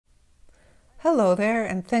Hello there,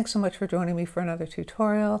 and thanks so much for joining me for another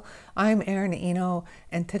tutorial. I'm Erin Eno,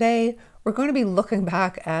 and today we're going to be looking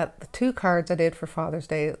back at the two cards I did for Father's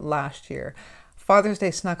Day last year. Father's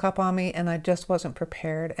Day snuck up on me and I just wasn't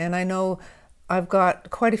prepared, and I know I've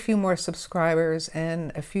got quite a few more subscribers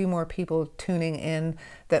and a few more people tuning in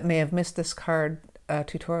that may have missed this card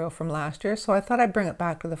tutorial from last year, so I thought I'd bring it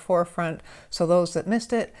back to the forefront so those that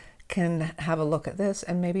missed it can have a look at this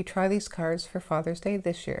and maybe try these cards for Father's Day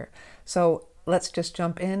this year. So let's just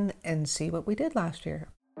jump in and see what we did last year.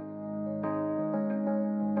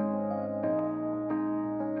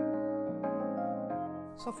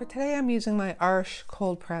 So for today I'm using my Arche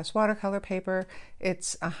cold press watercolor paper.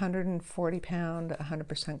 It's 140 pound,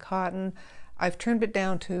 100% cotton. I've trimmed it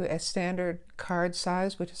down to a standard card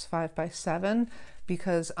size, which is 5 by 7,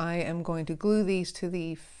 because I am going to glue these to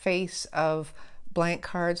the face of blank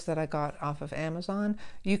cards that I got off of Amazon.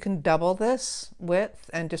 You can double this width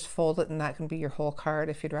and just fold it, and that can be your whole card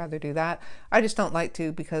if you'd rather do that. I just don't like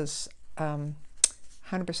to because 100%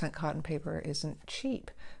 cotton paper isn't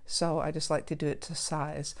cheap, so I just like to do it to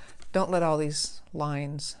size. Don't let all these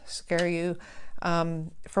lines scare you.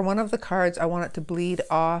 For one of the cards, I want it to bleed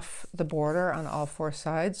off the border on all 4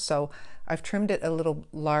 sides, so I've trimmed it a little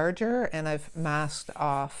larger and I've masked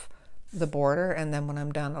off the border, and then when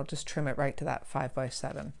I'm done I'll just trim it right to that 5 by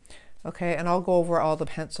 7. Okay, and I'll go over all the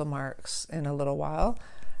pencil marks in a little while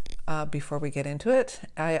before we get into it.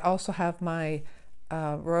 I also have my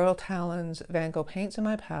Royal Talons Van Gogh paints in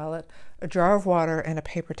my palette, a jar of water, and a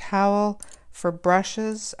paper towel. For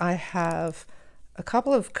brushes, I have a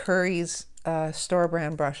couple of Curry's store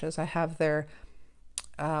brand brushes. I have their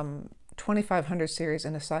 2500 series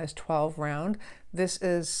in a size 12 round. This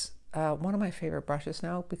is one of my favorite brushes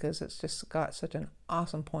now because it's just got such an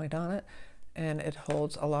awesome point on it and it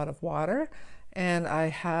holds a lot of water. And I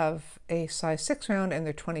have a size 6 round in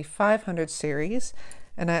their 2500 series,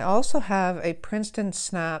 and I also have a Princeton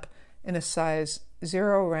Snap in a size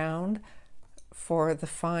 0 round for the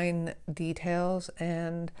fine details,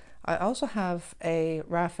 and I also have a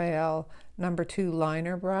Raphael #2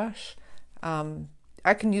 liner brush.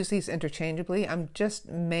 I can use these interchangeably. I just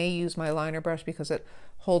may use my liner brush because it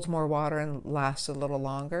holds more water and lasts a little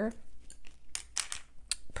longer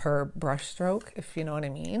per brush stroke, if you know what I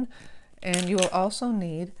mean. And you will also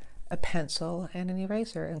need a pencil and an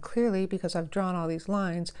eraser. And clearly, because I've drawn all these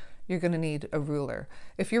lines, you're going to need a ruler.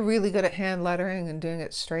 If you're really good at hand lettering and doing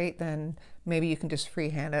it straight, then maybe you can just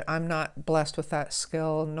freehand it. I'm not blessed with that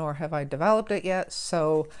skill, nor have I developed it yet,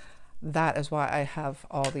 so that is why I have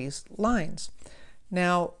all these lines.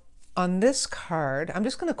 Now, on this card, I'm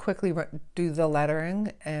just going to quickly do the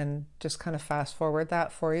lettering and just kind of fast forward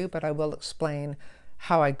that for you, but I will explain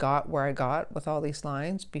how I got where I got with all these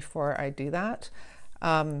lines before I do that.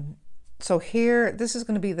 So here, this is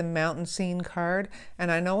going to be the mountain scene card, and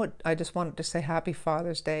I know I just wanted to say Happy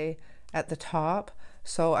Father's Day at the top,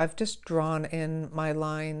 so I've just drawn in my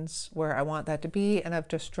lines where I want that to be, and I've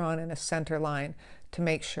just drawn in a center line to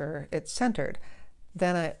make sure it's centered.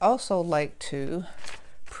 Then I also like to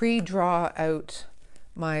pre-draw out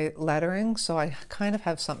my lettering, so I kind of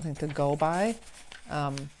have something to go by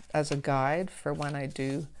as a guide for when I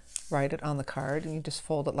do write it on the card. And you just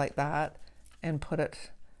fold it like that and put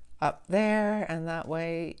it up there, and that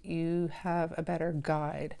way you have a better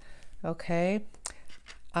guide. Okay.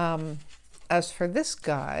 As for this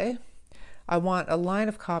guy, I want a line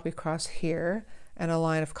of copy across here and a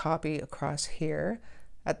line of copy across here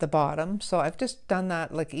at the bottom. So I've just done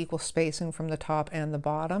that like equal spacing from the top and the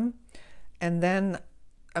bottom. And then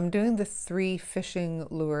I'm doing the 3 fishing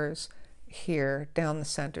lures here down the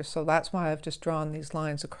center. So that's why I've just drawn these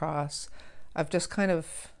lines across. I've just kind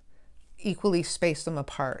of equally spaced them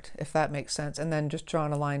apart, if that makes sense, and then just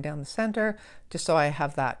drawn a line down the center just so I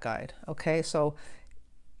have that guide. Okay, so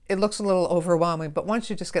it looks a little overwhelming, but once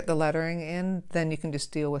you just get the lettering in, then you can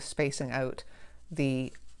just deal with spacing out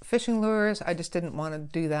the fishing lures. I just didn't want to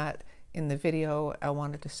do that in the video. I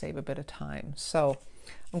wanted to save a bit of time. So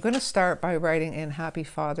I'm going to start by writing in Happy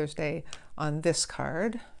Father's Day on this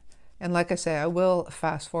card. And like I say, I will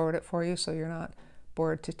fast forward it for you so you're not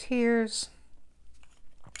bored to tears.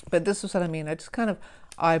 But this is what I mean. I just kind of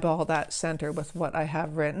eyeball that center with what I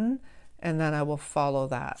have written, and then I will follow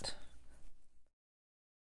that.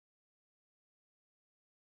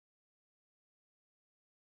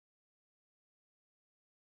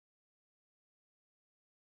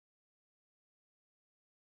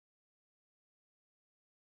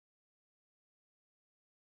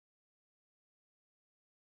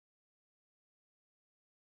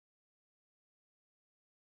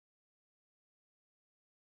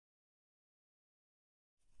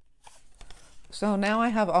 So now I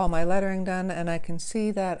have all my lettering done, and I can see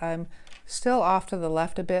that I'm still off to the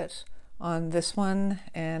left a bit on this one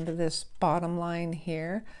and this bottom line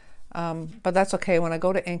here. But that's okay. When I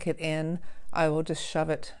go to ink it in, I will just shove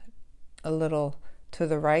it a little to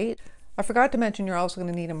the right. I forgot to mention you're also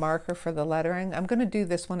going to need a marker for the lettering. I'm going to do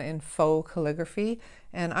this one in faux calligraphy,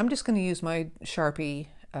 and I'm just going to use my Sharpie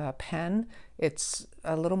pen. It's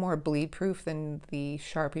a little more bleed proof than the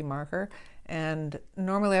Sharpie marker. And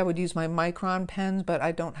normally I would use my micron pens, but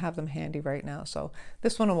I don't have them handy right now. So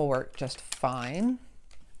this one will work just fine.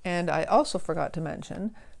 And I also forgot to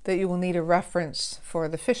mention that you will need a reference for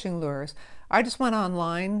the fishing lures. I just went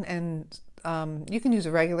online, and you can use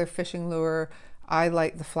a regular fishing lure. I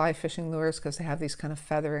like the fly fishing lures because they have these kind of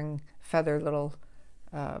feather little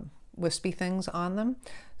wispy things on them.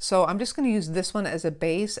 So I'm just going to use this one as a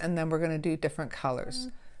base, and then we're going to do different colors.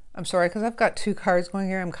 I'm sorry, because I've got two cards going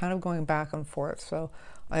here. I'm kind of going back and forth, so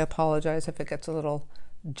I apologize if it gets a little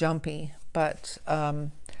jumpy. But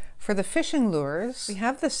for the fishing lures, we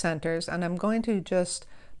have the centers, and I'm going to just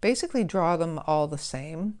basically draw them all the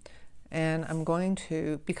same. And I'm going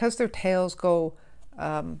to, because their tails go,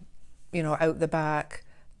 you know, out the back,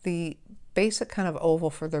 the basic kind of oval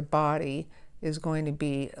for their body is going to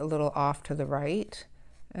be a little off to the right.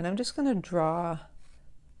 And I'm just going to draw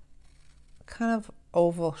kind of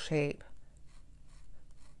oval shape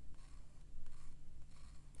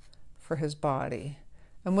for his body,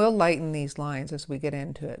 and we'll lighten these lines as we get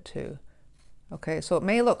into it too. Okay, so it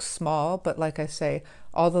may look small, but like I say,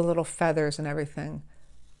 all the little feathers and everything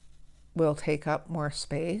will take up more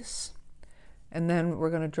space. And then we're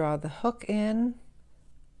going to draw the hook in,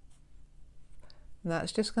 and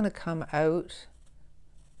that's just going to come out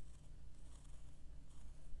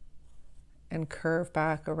and curve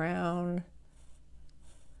back around.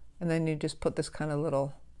 And then you just put this kind of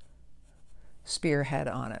little spearhead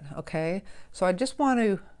on it, okay? So I just want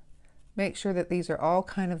to make sure that these are all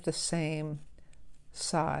kind of the same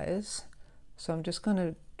size. So I'm just going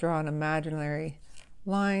to draw an imaginary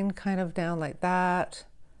line kind of down like that,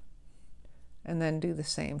 and then do the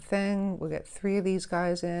same thing. We'll get 3 of these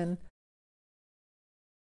guys in.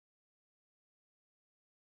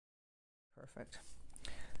 Perfect.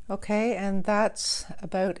 Okay, and that's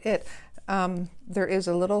about it. There is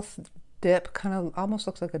a little dip, kind of almost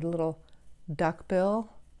looks like a little duck bill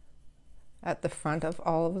at the front of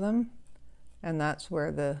all of them, and that's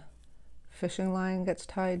where the fishing line gets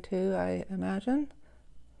tied to, I imagine.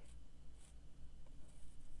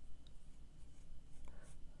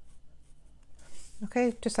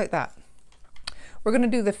 Okay, just like that. We're going to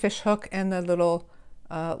do the fish hook and the little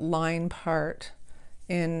line part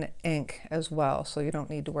in ink as well, so you don't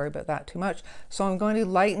need to worry about that too much. So I'm going to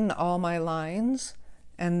lighten all my lines,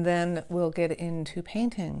 and then we'll get into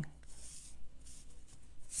painting.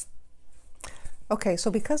 Okay,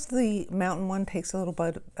 so because the mountain one takes a little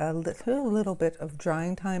bit of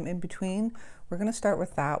drying time in between, we're going to start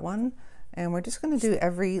with that one, and we're just going to do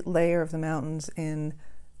every layer of the mountains in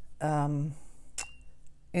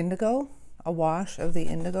indigo, a wash of the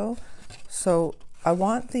indigo. So I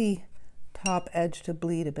want the top edge to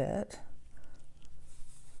bleed a bit.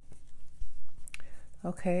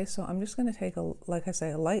 Okay, so I'm just going to take like I say,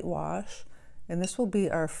 a light wash, and this will be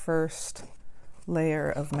our first layer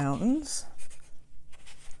of mountains.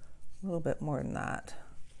 A little bit more than that.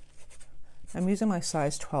 I'm using my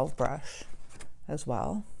size 12 brush as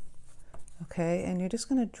well. Okay, and you're just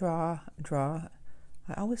going to draw.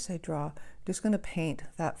 I always say draw. Just going to paint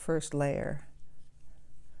that first layer.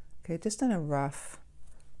 Okay, just in a rough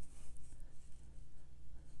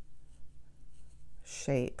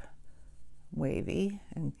shape, wavy,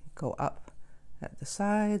 and go up at the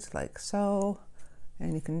sides like so,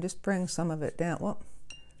 and you can just bring some of it down. Well,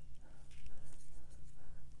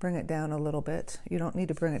 bring it down a little bit. You don't need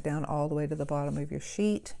to bring it down all the way to the bottom of your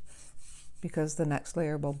sheet, because the next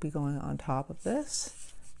layer will be going on top of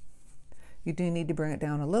this. You do need to bring it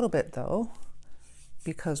down a little bit though,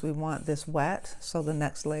 because we want this wet, so the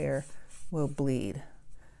next layer will bleed.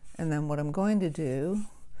 And then what I'm going to do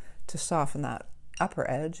to soften that upper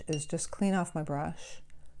edge is just clean off my brush,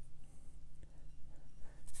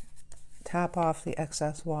 tap off the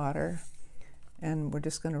excess water, and we're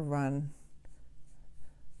just going to run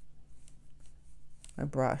my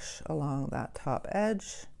brush along that top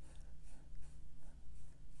edge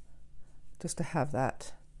just to have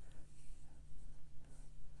that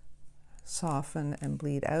soften and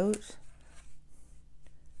bleed out.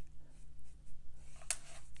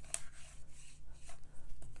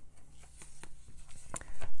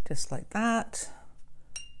 Just like that.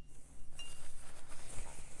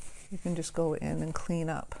 You can just go in and clean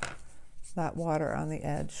up that water on the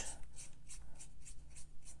edge.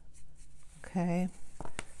 Okay,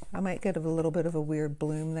 I might get a little bit of a weird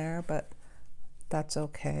bloom there, but that's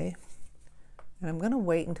okay. And I'm going to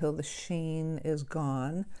wait until the sheen is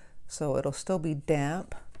gone, so it'll still be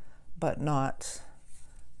damp, but not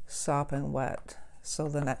sopping wet. So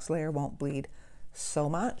the next layer won't bleed so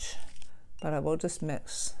much, but I will just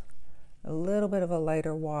mix a little bit of a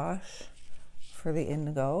lighter wash for the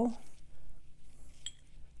indigo.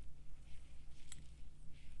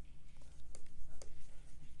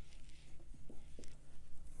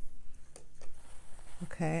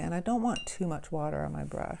 Okay, and I don't want too much water on my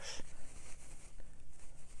brush.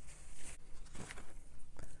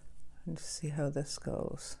 And just see how this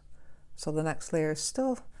goes. So the next layer is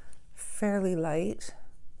still fairly light.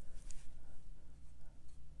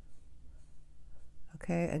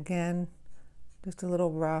 Okay, again, just a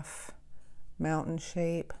little rough mountain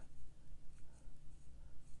shape.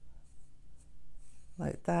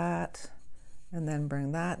 Like that. And then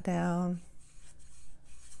bring that down.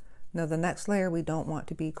 Now the next layer we don't want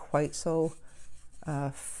to be quite so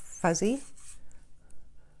fuzzy.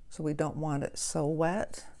 So we don't want it so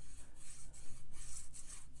wet.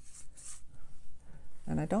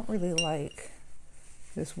 And I don't really like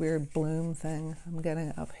this weird bloom thing I'm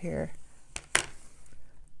getting up here. I'm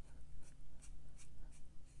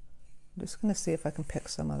just going to see if I can pick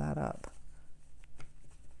some of that up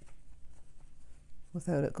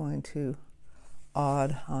without it going too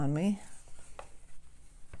odd on me.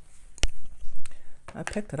 I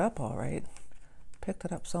picked it up all right. Picked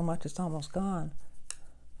it up so much it's almost gone.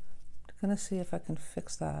 I'm going to see if I can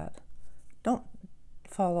fix that. Don't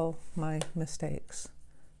follow my mistakes.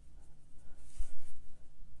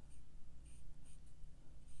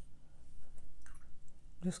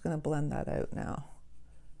 I'm just going to blend that out now.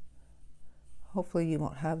 Hopefully you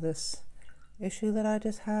won't have this issue that I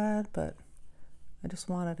just had, but I just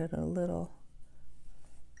wanted it a little.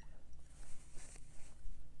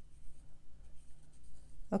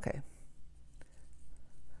 Okay.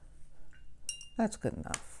 That's good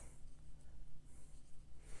enough.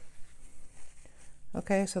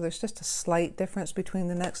 Okay, so there's just a slight difference between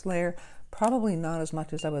the next layer, probably not as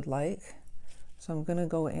much as I would like. So I'm going to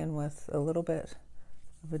go in with a little bit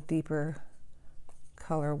of a deeper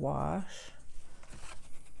color wash.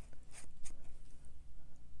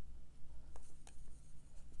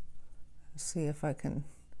 See if I can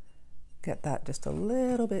get that just a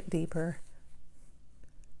little bit deeper.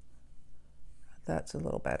 That's a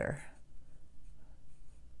little better.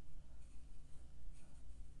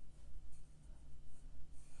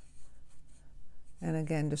 And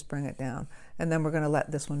again, just bring it down. And then we're going to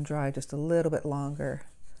let this one dry just a little bit longer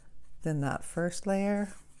than that first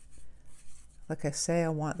layer. Like I say, I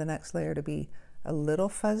want the next layer to be a little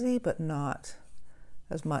fuzzy, but not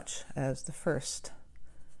as much as the first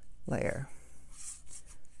layer.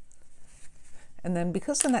 And then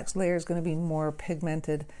because the next layer is going to be more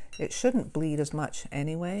pigmented, it shouldn't bleed as much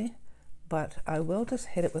anyway, but I will just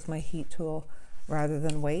hit it with my heat tool rather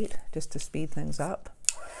than wait, just to speed things up.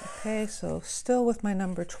 Okay, so still with my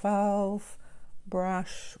number 12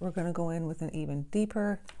 brush, we're going to go in with an even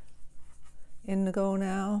deeper indigo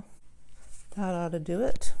now. That ought to do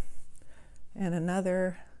it. And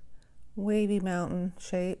another wavy mountain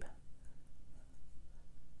shape.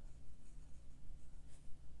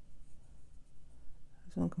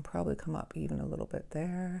 This one can probably come up even a little bit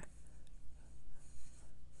there.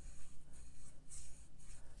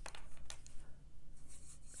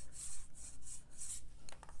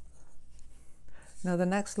 Now the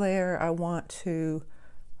next layer, I want to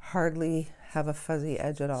hardly have a fuzzy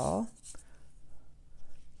edge at all.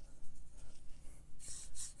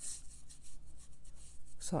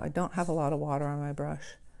 So I don't have a lot of water on my brush,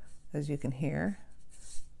 as you can hear,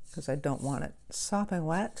 because I don't want it sopping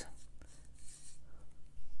wet.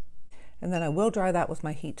 And then I will dry that with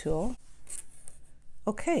my heat tool.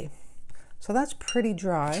 Okay, so that's pretty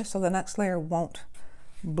dry. So the next layer won't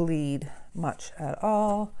bleed much at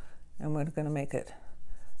all. And we're going to make it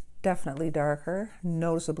definitely darker,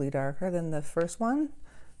 noticeably darker than the first one.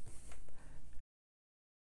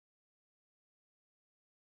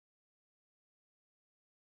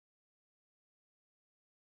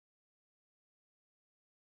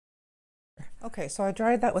 Okay, so I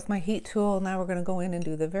dried that with my heat tool. Now we're going to go in and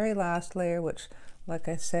do the very last layer, which, like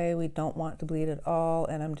I say, we don't want to bleed at all.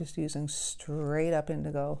 And I'm just using straight up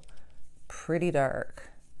indigo, pretty dark.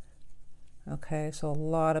 Okay, so a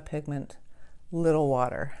lot of pigment, little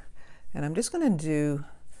water. And I'm just going to do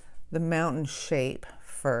the mountain shape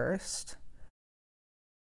first.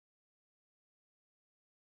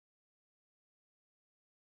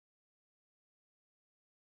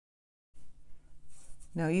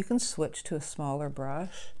 Now you can switch to a smaller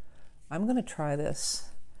brush, I'm going to try this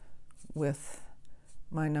with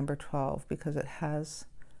my number 12 because it has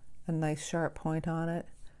a nice sharp point on it.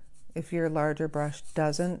 If your larger brush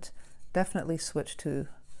doesn't, definitely switch to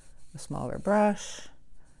a smaller brush.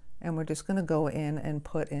 And we're just going to go in and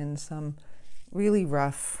put in some really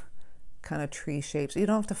rough kind of tree shapes. You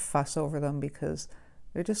don't have to fuss over them because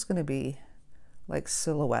they're just going to be like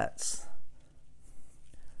silhouettes.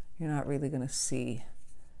 You're not really going to see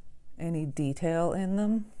any detail in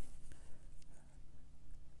them.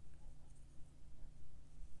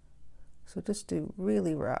 So just do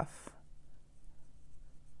really rough.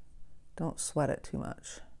 Don't sweat it too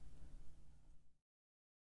much.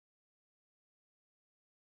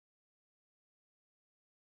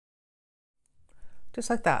 Just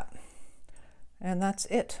like that. And that's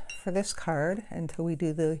it for this card until we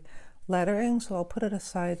do the lettering. So I'll put it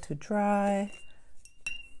aside to dry.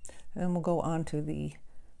 And we'll go on to the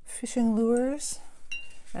fishing lures.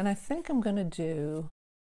 And I think I'm going to do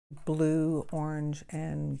blue, orange,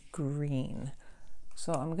 and green.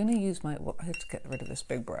 So I'm going to use my, well, let's get rid of this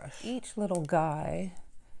big brush. Each little guy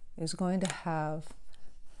is going to have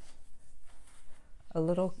a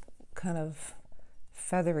little kind of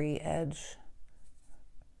feathery edge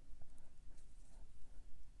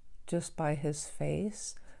just by his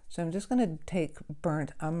face. So I'm just going to take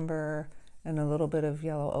burnt umber and a little bit of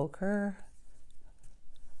yellow ochre.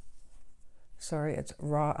 Sorry, it's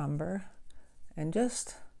raw umber. And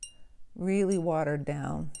just really watered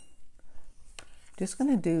down. Just going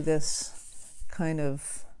to do this kind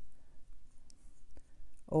of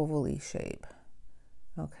oval-y shape.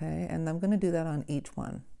 Okay, and I'm going to do that on each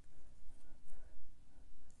one.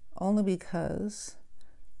 Only because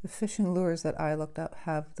the fishing lures that I looked up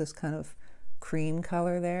have this kind of cream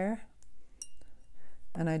color there.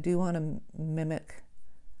 And I do want to mimic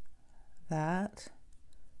that.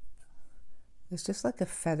 It's just like a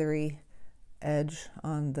feathery edge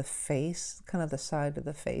on the face, kind of the side of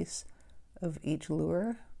the face of each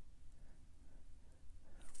lure.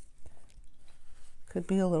 Could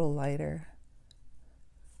be a little lighter.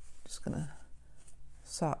 Just gonna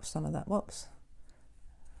sop some of that, whoops.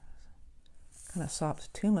 Kind of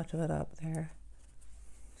sopped too much of it up there.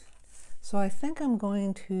 So I think I'm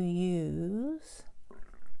going to use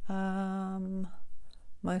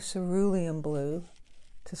my cerulean blue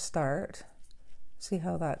to start. See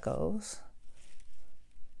how that goes.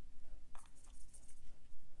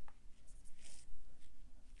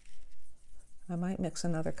 I might mix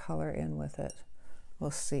another color in with it. We'll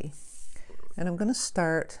see. And I'm going to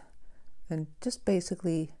start and just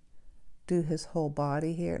basically do his whole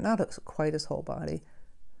body here. Not quite his whole body.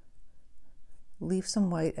 Leave some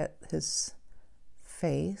white at his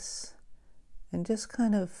face and just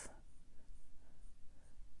kind of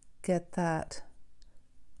get that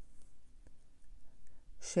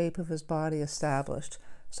shape of his body established.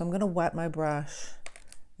 So I'm going to wet my brush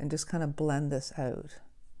and just kind of blend this out.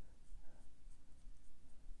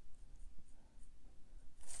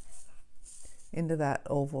 Into that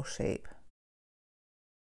oval shape.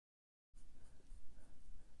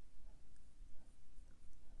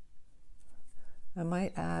 I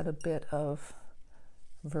might add a bit of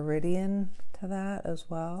Viridian to that as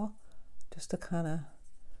well, just to kind of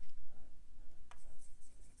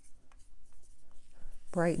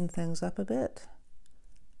brighten things up a bit.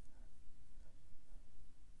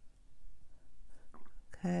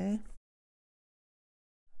 Okay.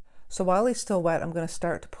 So while he's still wet, I'm going to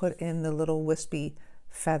start to put in the little wispy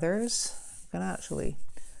feathers. I'm going to actually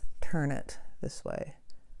turn it this way.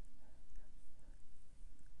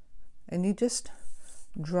 And you just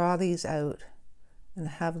draw these out and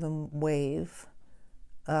have them wave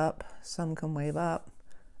up. Some can wave up,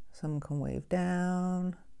 some can wave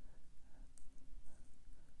down.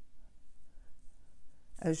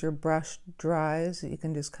 As your brush dries, you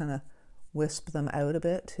can just kind of wisp them out a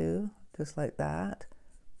bit too, just like that.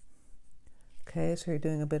 Okay, so you're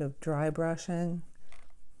doing a bit of dry brushing.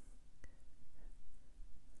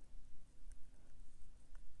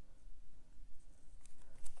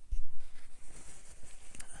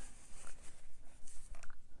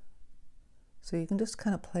 So you can just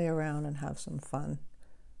kind of play around and have some fun.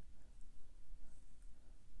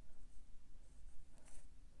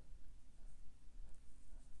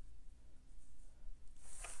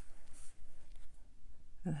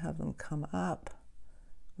 And have them come up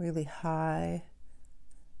really high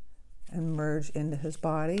and merge into his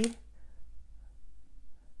body.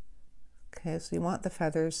 Okay, so you want the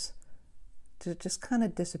feathers to just kind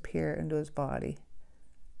of disappear into his body.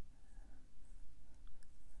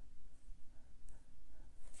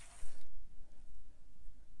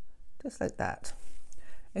 Just like that.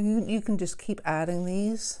 And you can just keep adding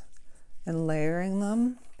these and layering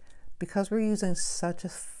them. Because we're using such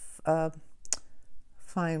a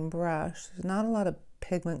fine brush, there's not a lot of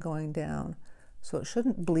pigment going down, so it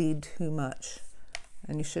shouldn't bleed too much.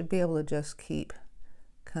 And you should be able to just keep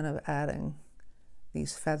kind of adding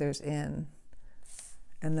these feathers in,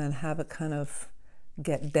 and then have it kind of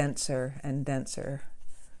get denser and denser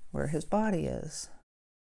where his body is.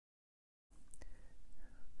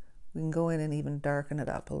 We can go in and even darken it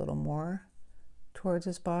up a little more towards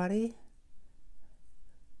his body.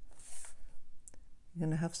 You're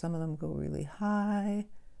going to have some of them go really high.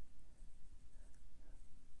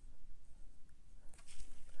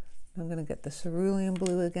 I'm going to get the cerulean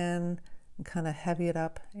blue again and kind of heavy it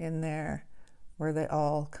up in there where they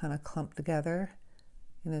all kind of clump together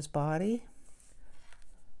in his body.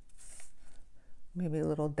 Maybe a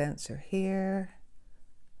little denser here.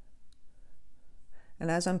 And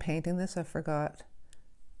as I'm painting this, I forgot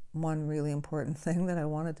one really important thing that I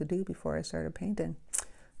wanted to do before I started painting.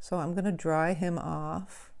 So I'm going to dry him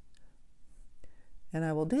off, and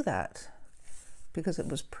I will do that because it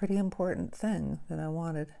was a pretty important thing that I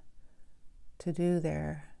wanted to do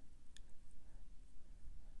there.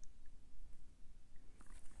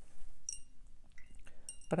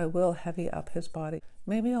 But I will heavy up his body.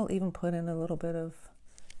 Maybe I'll even put in a little bit of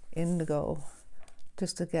indigo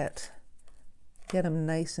just to get him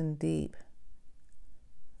nice and deep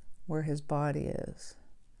where his body is.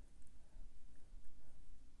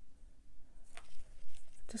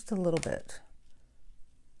 Just a little bit.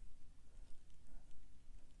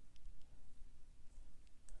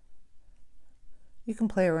 You can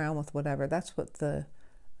play around with whatever. That's what the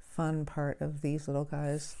fun part of these little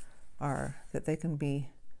guys are, that they can be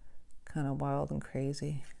kind of wild and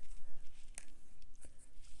crazy.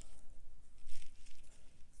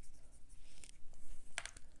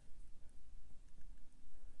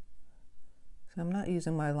 So I'm not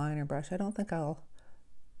using my liner brush. I don't think I'll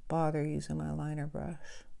bother using my liner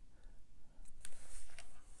brush.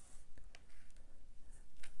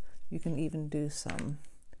 You can even do some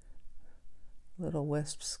little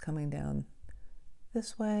wisps coming down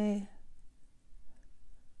this way.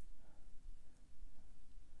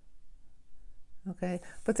 Okay,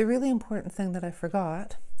 but the really important thing that I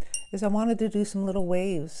forgot is I wanted to do some little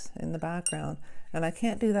waves in the background, and I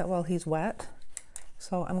can't do that while he's wet.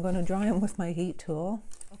 So I'm going to dry him with my heat tool.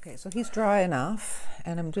 Okay, so he's dry enough,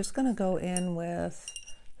 and I'm just going to go in with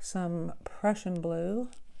some Prussian blue.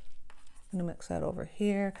 I'm going to mix that over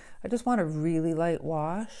here. I just want a really light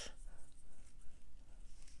wash.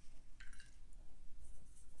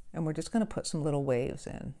 And we're just going to put some little waves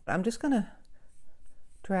in. I'm just going to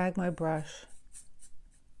drag my brush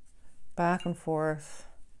back and forth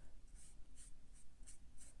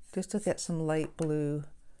just to get some light blue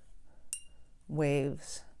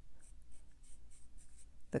waves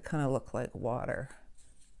that kind of look like water.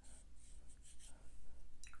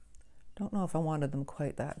 Don't know if I wanted them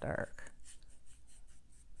quite that dark.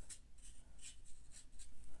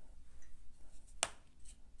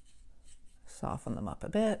 Soften them up a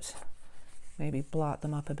bit, maybe blot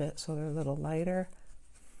them up a bit so they're a little lighter.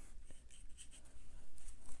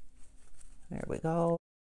 There we go.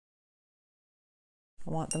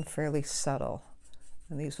 I want them fairly subtle,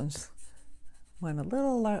 and these ones went a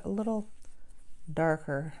little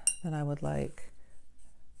darker than I would like.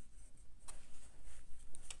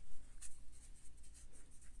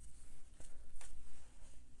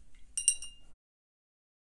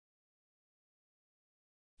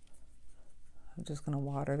 I'm just going to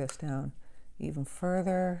water this down even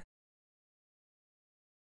further.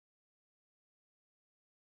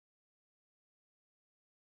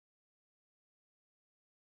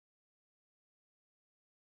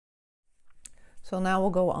 So now we'll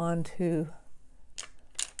go on to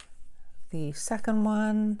the second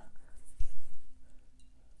one.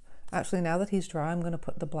 Actually, now that he's dry, I'm going to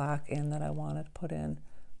put the black in that I wanted to put in.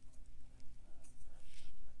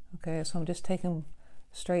 Okay, so I'm just taking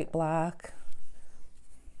straight black,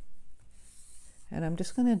 and I'm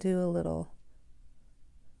just going to do a little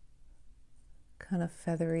kind of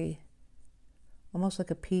feathery, almost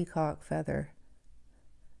like a peacock feather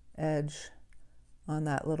edge on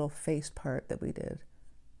that little face part that we did,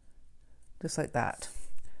 just like that.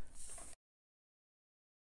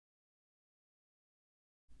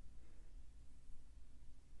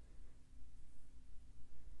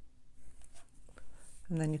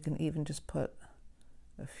 And then you can even just put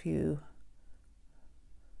a few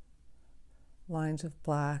lines of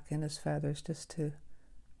black in his feathers just to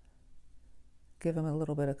give him a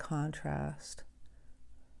little bit of contrast.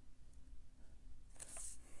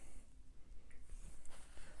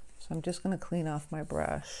 So I'm just going to clean off my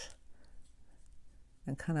brush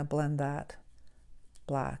and kind of blend that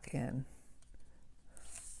black in.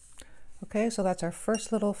 Okay, so that's our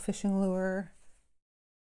first little fishing lure.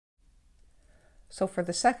 So for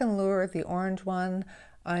the second lure, the orange one,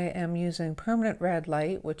 I am using permanent red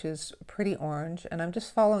light, which is pretty orange, and I'm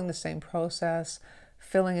just following the same process,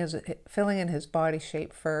 filling in his body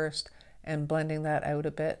shape first and blending that out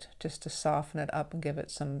a bit just to soften it up and give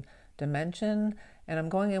it some dimension. And I'm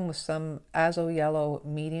going in with some azo yellow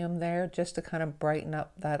medium there just to kind of brighten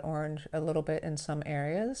up that orange a little bit in some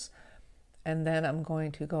areas. And then I'm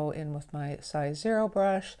going to go in with my size 0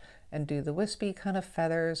 brush and do the wispy kind of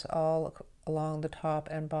feathers all along the top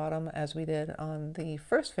and bottom as we did on the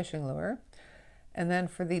first fishing lure. And then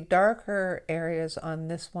for the darker areas on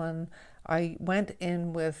this one, I went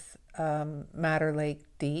in with Madder Lake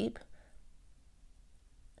Deep.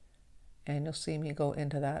 And you'll see me go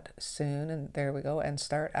into that soon, and there we go, and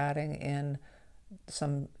start adding in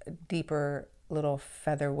some deeper little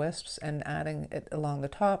feather wisps and adding it along the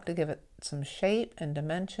top to give it some shape and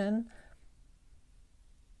dimension.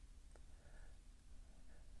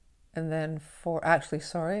 And then for, actually,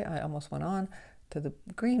 sorry, I almost went on to the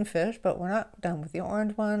green fish, but we're not done with the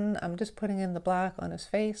orange one. I'm just putting in the black on his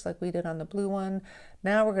face like we did on the blue one.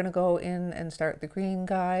 Now we're gonna go in and start the green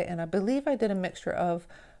guy, and I believe I did a mixture of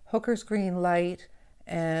Hooker's Green Light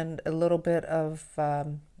and a little bit of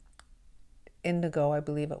indigo, I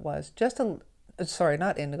believe it was. Just sorry,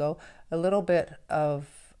 not indigo, a little bit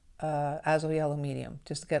of azo yellow medium,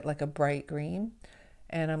 just to get like a bright green.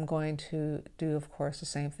 And I'm going to do, of course, the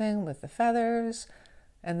same thing with the feathers.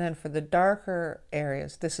 And then for the darker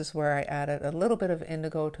areas, this is where I added a little bit of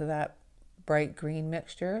indigo to that bright green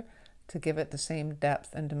mixture to give it the same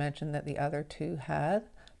depth and dimension that the other two had.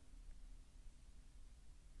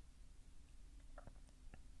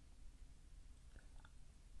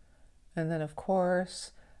 And then, of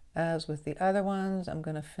course, as with the other ones, I'm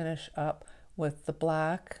going to finish up with the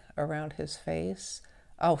black around his face.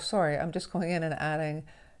 Oh, sorry, I'm just going in and adding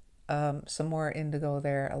some more indigo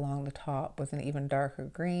there along the top with an even darker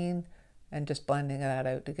green and just blending that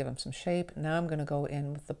out to give him some shape. Now I'm going to go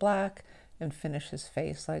in with the black and finish his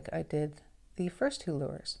face like I did the first two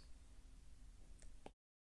lures.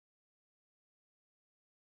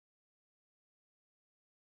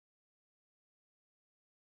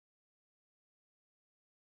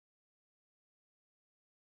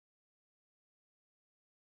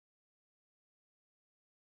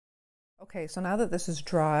 Okay, so now that this is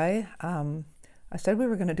dry, I said we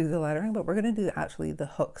were going to do the lettering, but we're going to do actually the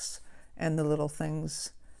hooks and the little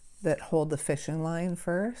things that hold the fishing line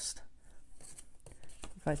first.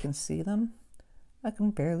 If I can see them. I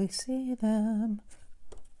can barely see them.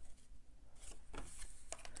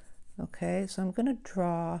 Okay, so I'm going to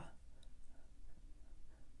draw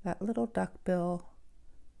that little duckbill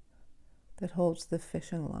that holds the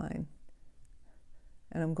fishing line.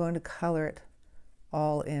 And I'm going to color it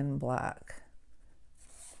all in black.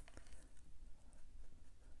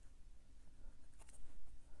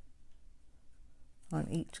 On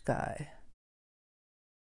each guy.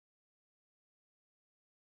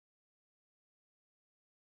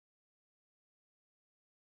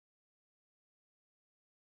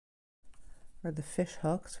 Or the fish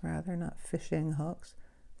hooks, rather, not fishing hooks.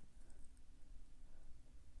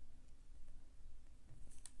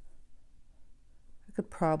 I could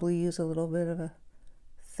probably use a little bit of a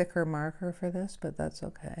thicker marker for this, but that's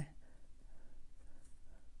okay.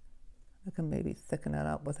 I can maybe thicken it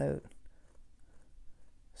up without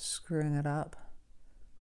screwing it up.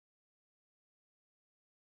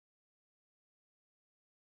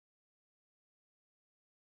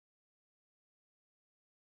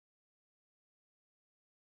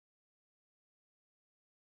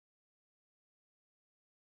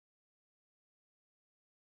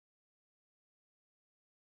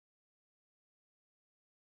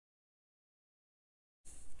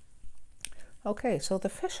 Okay, so the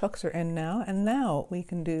fish hooks are in now, and now we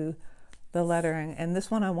can do the lettering. And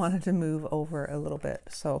this one I wanted to move over a little bit,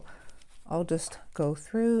 so I'll just go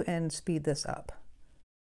through and speed this up.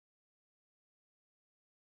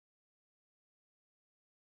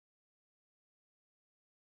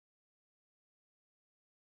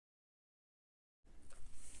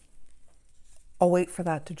 I'll wait for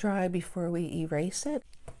that to dry before we erase it.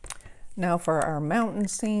 Now for our mountain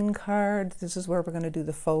scene card, this is where we're going to do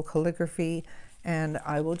the faux calligraphy, and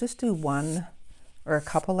I will just do one or a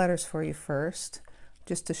couple letters for you first,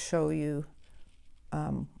 just to show you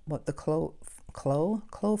what the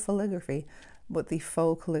calligraphy, what the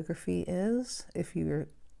faux calligraphy is, if you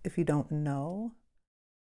don't know.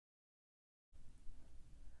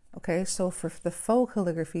 Okay, so for the faux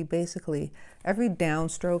calligraphy, basically every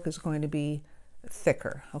downstroke is going to be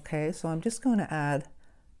thicker, okay? So I'm just going to add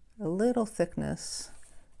a little thickness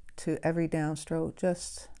to every downstroke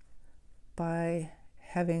just by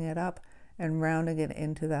heavying it up and rounding it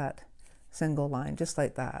into that single line, just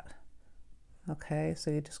like that. Okay,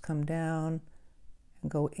 so you just come down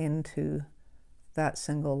and go into that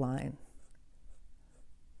single line.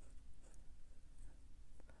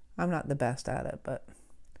 I'm not the best at it, but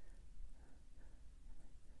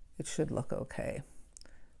it should look okay.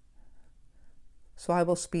 So I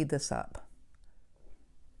will speed this up.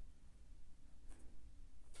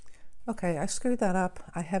 Okay, I screwed that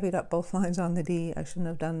up. I heavied up both lines on the D. I shouldn't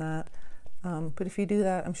have done that. But if you do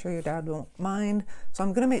that, I'm sure your dad won't mind. So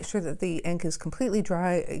I'm going to make sure that the ink is completely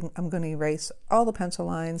dry. I'm going to erase all the pencil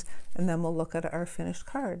lines, and then we'll look at our finished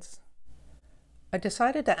cards. I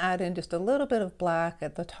decided to add in just a little bit of black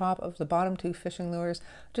at the top of the bottom two fishing lures,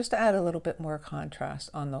 just to add a little bit more contrast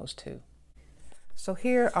on those two. So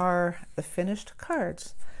here are the finished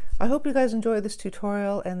cards. I hope you guys enjoyed this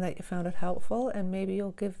tutorial and that you found it helpful, and maybe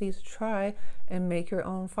you'll give these a try and make your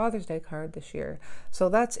own Father's Day card this year. So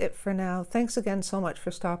that's it for now. Thanks again so much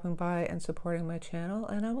for stopping by and supporting my channel,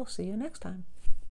 and I will see you next time.